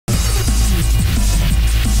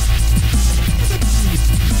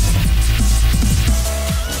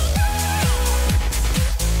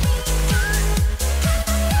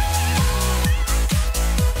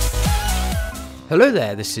Hello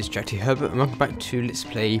there, this is JackTHerbert and welcome back to Let's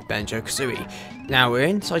Play Banjo-Kazooie. Now we're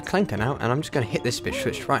inside Clanker now and I'm just going to hit this bitch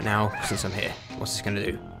switch right now since I'm here. What's this going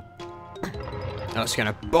to do? Oh, it's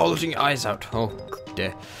going to bulge your eyes out. Oh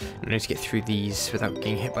dear. I need to get through these without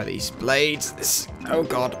getting hit by these blades. Oh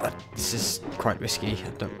god, this is quite risky. I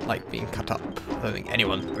don't like being cut up. I don't think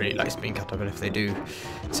anyone really likes being cut up, and if they do,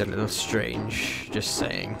 it's a little strange. Just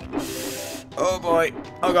saying. Oh boy.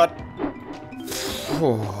 Oh god.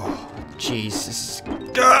 Oh. Jesus.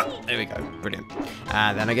 There we go. Brilliant.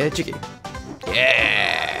 And then I get a jiggy.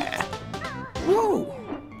 Yeah! Woo!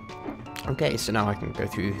 Okay, so now I can go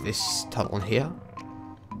through this tunnel here.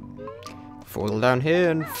 Fall down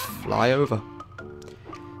here and fly over.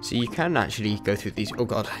 So you can actually go through these. Oh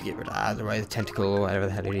god, get rid of out of the way, the tentacle or whatever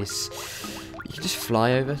the hell it is. You can just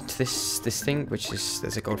fly over to this thing, which is,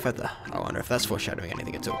 there's a gold feather. I wonder if that's foreshadowing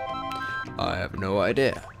anything at all. I have no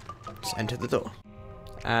idea. Just enter the door.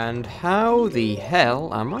 And how the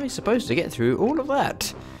hell am I supposed to get through all of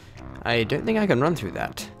that? I don't think I can run through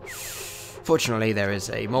that. Fortunately, there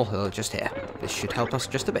is a molehill just here. This should help us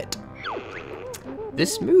just a bit.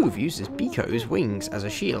 This move uses Biko's wings as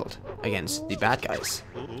a shield against the bad guys.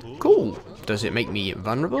 Cool. Does it make me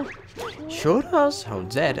vulnerable? Sure does.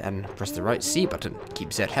 Hold Z and press the right C button.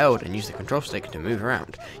 Keep Z held and use the control stick to move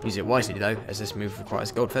around. Use it wisely though, as this move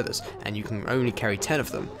requires gold feathers, and you can only carry 10 of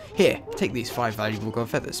them. Here, take these 5 valuable gold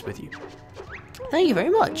feathers with you. Thank you very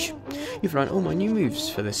much. You've learned all my new moves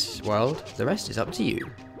for this world. The rest is up to you.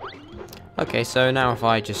 Okay, so now if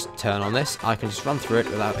I just turn on this, I can just run through it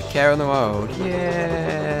without a care in the world.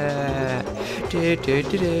 Yeah! Okay,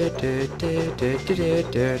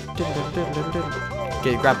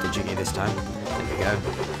 grab the jiggy this time. There we go.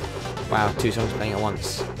 Wow, 2 songs playing at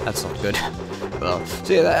once. That's not good. Well,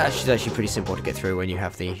 so yeah, that's actually pretty simple to get through when you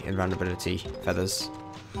have the invulnerability feathers.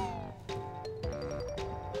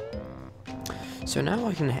 So now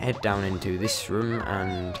I can head down into this room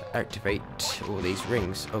and activate all these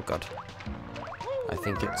rings. Oh god. I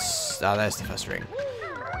think it's... ah, there's the first ring.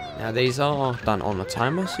 Now these are done on a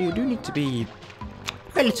timer, so you do need to be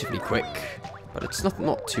relatively quick. But it's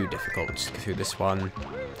not too difficult. Just go through this one.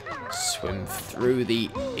 Swim through the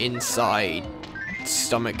inside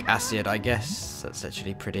stomach acid, I guess. That's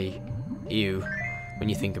actually pretty ew when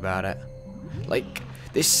you think about it. Like,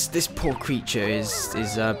 this poor creature is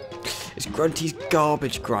Grunty's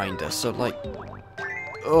garbage grinder, so like,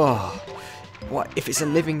 oh, what if it's a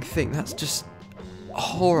living thing? That's just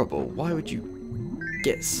horrible. Why would you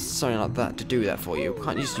get something like that to do that for you?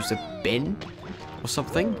 Can't you just use a bin or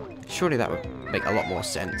something? Surely that would make a lot more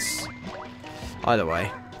sense. Either way,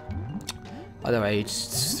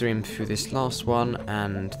 just swim through this last one,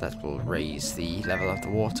 and that will raise the level of the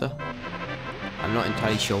water. I'm not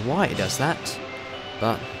entirely sure why it does that,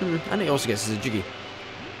 but and it also gets us a jiggy.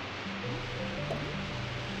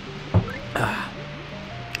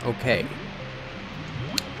 Okay.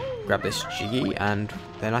 Grab this jiggy, and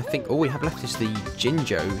then I think all we have left is the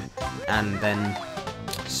Jinjo, and then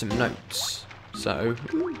some notes. So,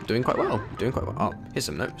 doing quite well. Doing quite well. Oh, here's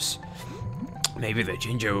some notes. Maybe the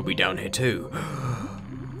Jinjo will be down here too.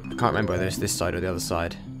 I can't remember whether it's this side or the other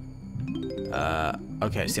side.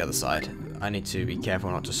 Okay, it's the other side. I need to be careful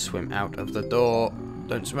not to swim out of the door.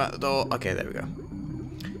 Don't swim out the door. Okay, there we go.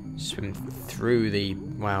 Swim through the...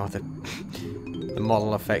 wow, the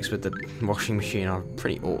model effects with the washing machine are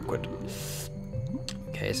pretty awkward.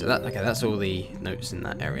 Okay, so that's all the notes in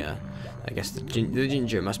that area. I guess the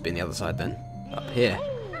Jinjo must be on the other side then. Up here.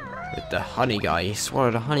 With the honey guy. He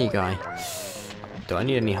swallowed a honey guy. Do I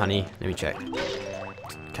need any honey? Let me check.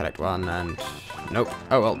 Collect one and... nope.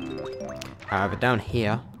 Oh well. However, down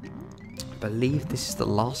here, I believe this is the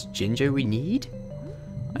last Jinjo we need?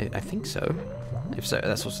 I think so. If so,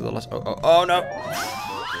 that's also the last... oh no!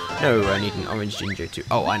 No, I need an orange Jinjo too.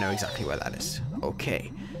 Oh, I know exactly where that is.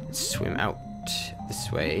 Okay. Let's swim out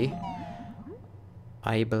this way.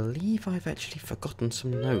 I believe I've actually forgotten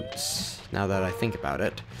some notes, now that I think about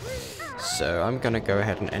it. So I'm going to go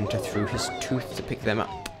ahead and enter through his tooth to pick them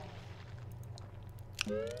up.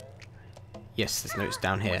 Yes, there's notes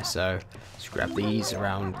down here, so let's grab these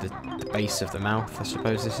around the base of the mouth, I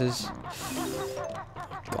suppose this is.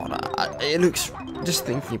 God, it looks, just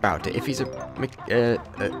thinking about it, if he's a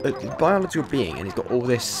biological being and he's got all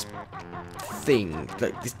this thing,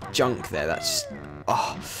 like this junk there, that's,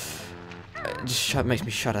 oh, it just makes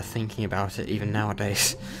me shudder thinking about it even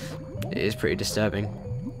nowadays. It is pretty disturbing.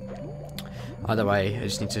 Either way, I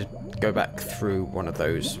just need to go back through one of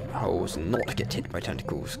those holes and not get hit by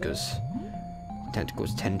tentacles, because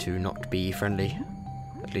tentacles tend to not be friendly.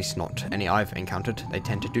 At least not any I've encountered. They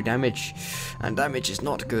tend to do damage, and damage is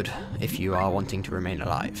not good if you are wanting to remain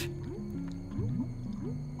alive.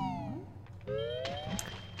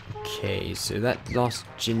 Okay, so that last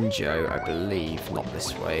Jinjo, I believe, not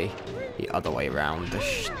this way, the other way around,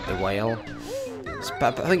 the whale.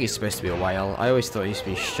 I think it's supposed to be a whale. I always thought it used to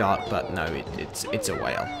be a shark, but no, it's a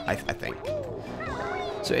whale, I think.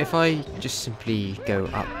 So if I just simply go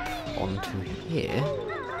up onto here,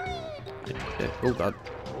 oh god,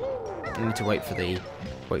 I need to wait for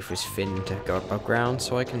his fin to go above ground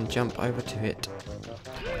so I can jump over to it.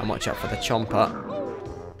 And watch out for the chomper.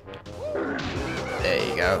 There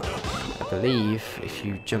you go. I believe if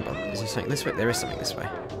you jump up, is there something this way? There is something this way.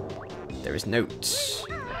 There is notes.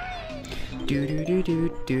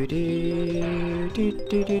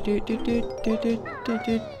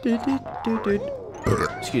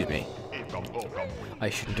 Excuse me. I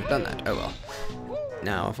shouldn't have done that. Oh well.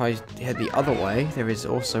 Now, if I head the other way, there is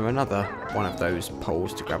also another one of those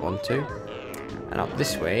poles to grab onto. And up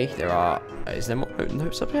this way, there are... is there more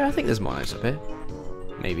notes up here? I think there's more notes up here.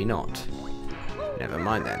 Maybe not. Never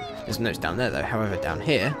mind then. There's notes down there though. However, down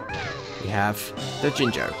here, we have the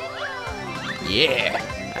Jinjo. Yeah!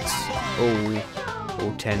 That's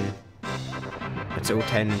all 10... That's all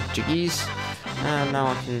 10 jiggies. And now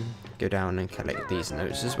I can go down and collect these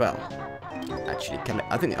notes as well. Actually,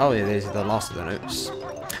 I think... oh yeah, these are the last of the notes.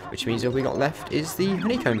 Which means all we got left is the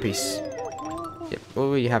honeycomb piece. Yep,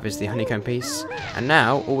 all we have is the honeycomb piece. And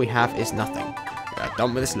now, all we have is nothing. We are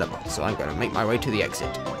done with this level, so I'm going to make my way to the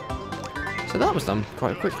exit. So that was done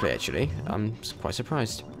quite quickly, actually. I'm quite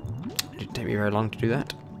surprised. It didn't take me very long to do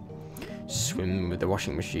that. Swim with the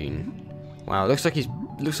washing machine. Wow, looks like he's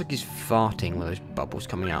farting with those bubbles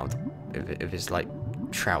coming out of his like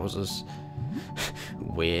trousers.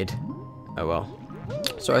 Weird. Oh well.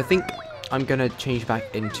 So I think I'm gonna change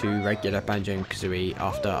back into regular Banjo-Kazooie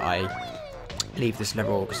after I leave this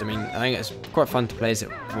level, because I mean I think it's quite fun to play as it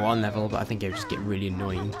for one level, but I think it would just get really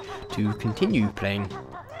annoying to continue playing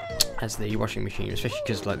as the washing machine, especially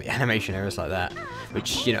because like the animation errors like that,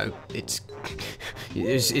 which you know it's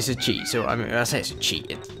a cheat. So I mean, when I say it's a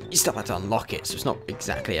cheat, you still have to unlock it, so it's not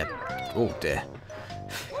exactly a... oh dear,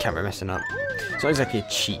 camera messing up. It's not exactly a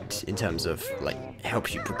cheat in terms of like it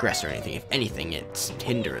helps you progress or anything. If anything, it's a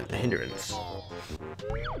hindrance.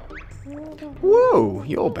 Whoa!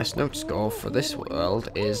 Your best note score for this world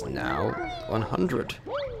is now 100.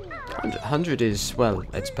 100 is, well,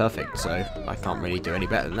 it's perfect, so I can't really do any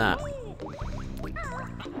better than that.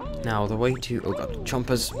 Now, the way to... oh god,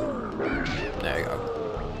 chompers. There you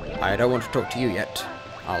go. I don't want to talk to you yet.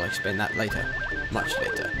 I'll explain that later. Much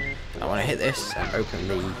later. I want to hit this and open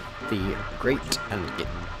the grate, and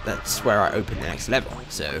that's where I open the next level.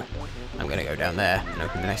 So, I'm going to go down there and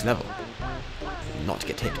open the next level. Not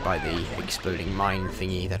get hit by the exploding mine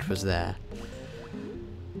thingy that was there.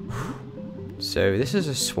 So this is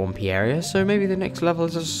a swampy area, so maybe the next level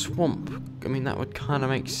is a swamp. I mean, that would kind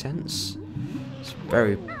of make sense. It's a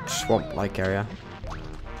very swamp-like area.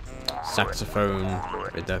 Saxophone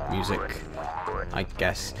with the music, I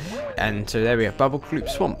guess. And so there we have Bubblegloop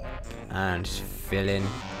Swamp. And just fill in.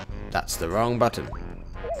 That's the wrong button.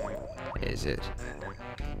 Is it?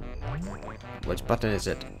 Which button is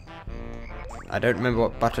it? I don't remember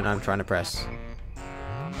what button I'm trying to press.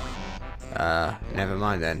 Never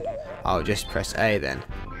mind then. I'll just press A then.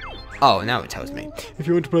 Oh, now it tells me. If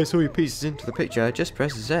you want to place all your pieces into the picture, just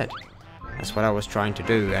press Z. That's what I was trying to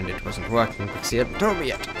do, and it wasn't working because he hadn't told me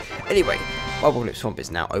yet. Anyway, Bubblegloop Swamp is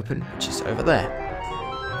now open, which is over there.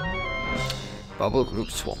 Bubblegloop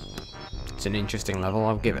Swamp. It's an interesting level,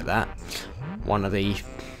 I'll give it that. One of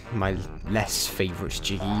my less favourite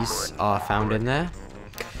jiggies are found in there.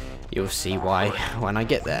 You'll see why when I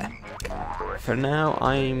get there. For now,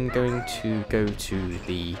 I'm going to go to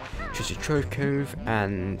the Treasure Trove Cove,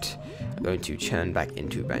 and I'm going to turn back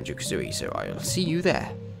into Banjo-Kazooie, so I'll see you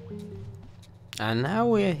there. And now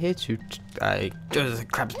we're here to... the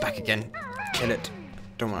crab's back again. Kill it.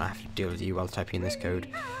 Don't want to have to deal with you while typing in this code.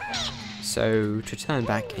 So, to turn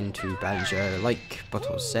back into Banjo, like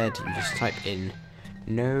Bottle said, you just type in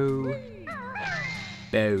no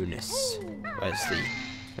bonus.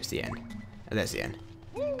 Where's the N? Oh, there's the N.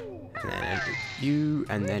 And then an U,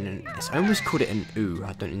 and then an S. I almost called it an oo.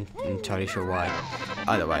 I don't entirely sure why.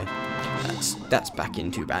 Either way, that's back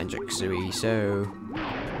into Banjo-Kazooie. So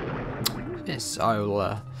yes,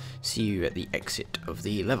 I'll see you at the exit of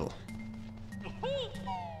the level.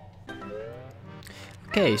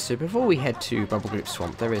 Okay, so before we head to Bubblegloop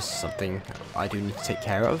Swamp, there is something I do need to take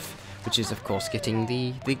care of, which is of course getting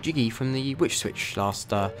the jiggy from the witch switch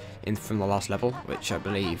from the last level, which I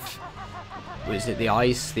believe. Was it the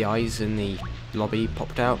eyes? The eyes in the lobby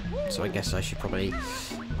popped out, so I guess I should probably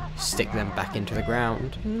stick them back into the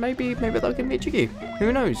ground. And maybe they'll give me a jiggy.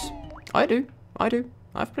 Who knows? I do.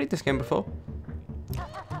 I've played this game before.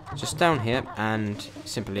 just down here, and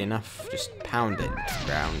simply enough, just pound it into the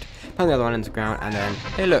ground. Pound the other one into the ground, and then,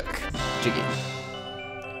 hey look, Jiggy.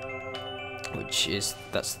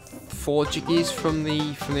 That's 4 Jiggies from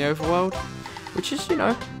the overworld, which is, you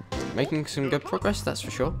know, making some good progress, that's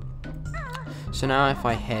for sure. So now if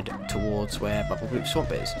I head towards where Bubblegloop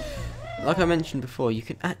Swamp is, like I mentioned before, you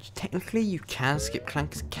can technically you can skip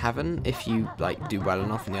Clanker's Cavern if you like do well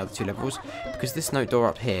enough in the other 2 levels, because this note door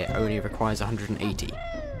up here only requires 180.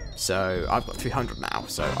 So I've got 300 now,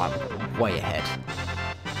 so I'm way ahead.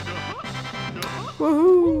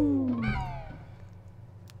 Woohoo!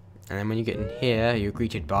 And then when you get in here, you're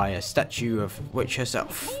greeted by a statue of Witch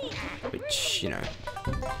herself, which, you know,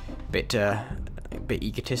 a bit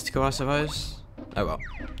egotistical, I suppose. Oh well.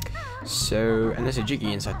 So, and there's a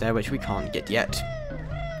Jiggy inside there, which we can't get yet.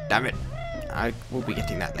 Damn it! I will be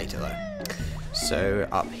getting that later though. So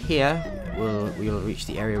up here, we'll reach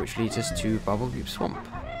the area which leads us to Bubblegloop Swamp,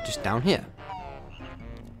 just down here.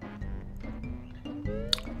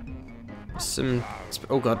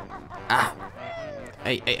 Oh god! Ah!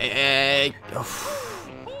 Hey!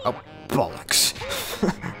 Oh bollocks!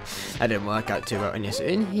 That didn't work out too well. And yes,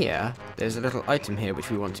 in here, there's a little item here which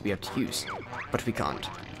we want to be able to use, but we can't.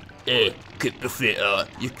 Keep the fitter.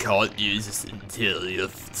 You can't use this until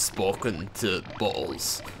you've spoken to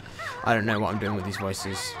Bottles. I don't know what I'm doing with these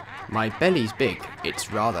voices. My belly's big.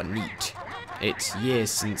 It's rather neat. It's years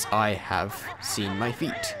since I have seen my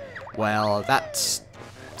feet. Well, that's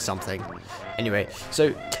something. Anyway,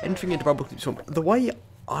 so entering into Bubblegloop Swamp, the way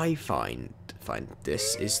I find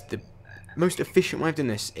this is the most efficient way of doing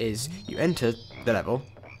this is you enter the level.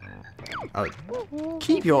 Oh,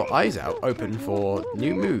 keep your eyes out open for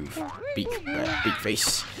new move, beak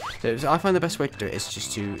face. So I find the best way to do it is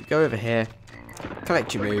just to go over here,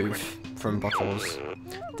 collect your move from bottles.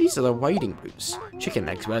 These are the wading boots. Chicken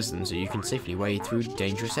legs wears them so you can safely wade through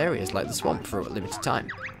dangerous areas like the swamp for a limited time.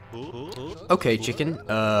 Okay, chicken,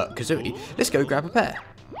 Kazooie, let's go grab a pair.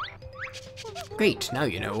 Great, now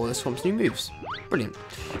you know all the swamp's new moves. Brilliant.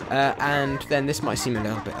 And then this might seem a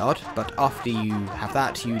little bit odd, but after you have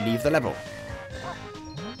that, you leave the level.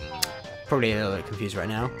 Probably a little bit confused right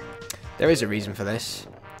now. There is a reason for this,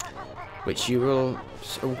 which you will...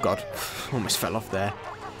 Oh god, almost fell off there.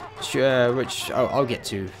 Which I'll get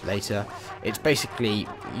to later. It's basically,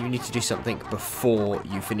 you need to do something before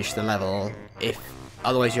you finish the level,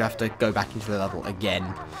 otherwise you have to go back into the level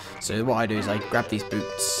again. So what I do is I grab these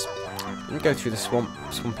boots, and go through the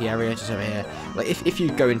swampy area just over here. Like if you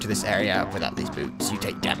go into this area without these boots, you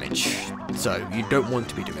take damage. So you don't want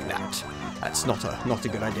to be doing that. That's not a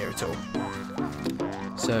good idea at all.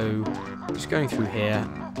 So just going through here,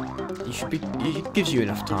 it gives you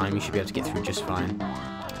enough time. You should be able to get through just fine.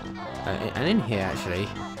 And in here actually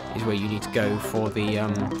is where you need to go for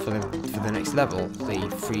the next level, the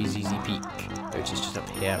Freeze Easy Peak, which is just up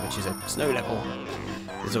here, which is a snow level.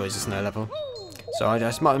 There's always a snow level. So I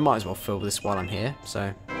just might as well fill this while I'm here.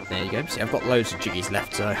 So there you go. See, I've got loads of Jiggies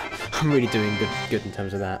left, so I'm really doing good in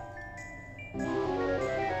terms of that.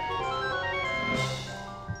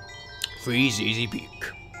 Freeze Easy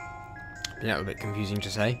Peak. Yeah, a bit confusing to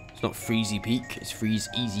say. It's not Freezy Peak, it's Freeze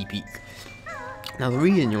Easy Peak. Now the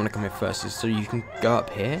reason you want to come here first is so you can go up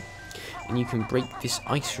here, and you can break this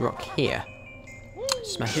ice rock here.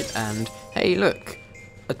 Smash it, and hey look!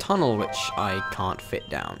 A tunnel which I can't fit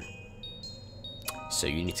down. So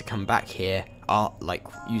you need to come back here, like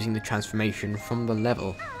using the transformation from the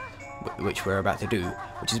level, which we're about to do,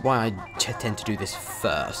 which is why I tend to do this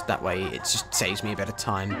first. That way it just saves me a bit of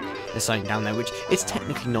time. There's something down there which it's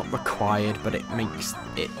technically not required, but it makes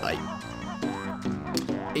it like,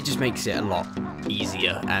 it just makes it a lot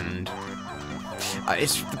easier, and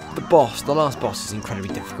it's the last boss is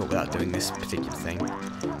incredibly difficult without doing this particular thing.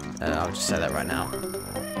 I'll just say that right now.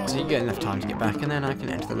 So you get enough time to get back, and then I can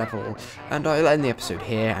enter the level, and I'll end the episode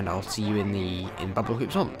here, and I'll see you in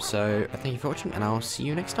Bubblegloop Swamp. So thank you for watching, and I'll see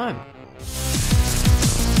you next time.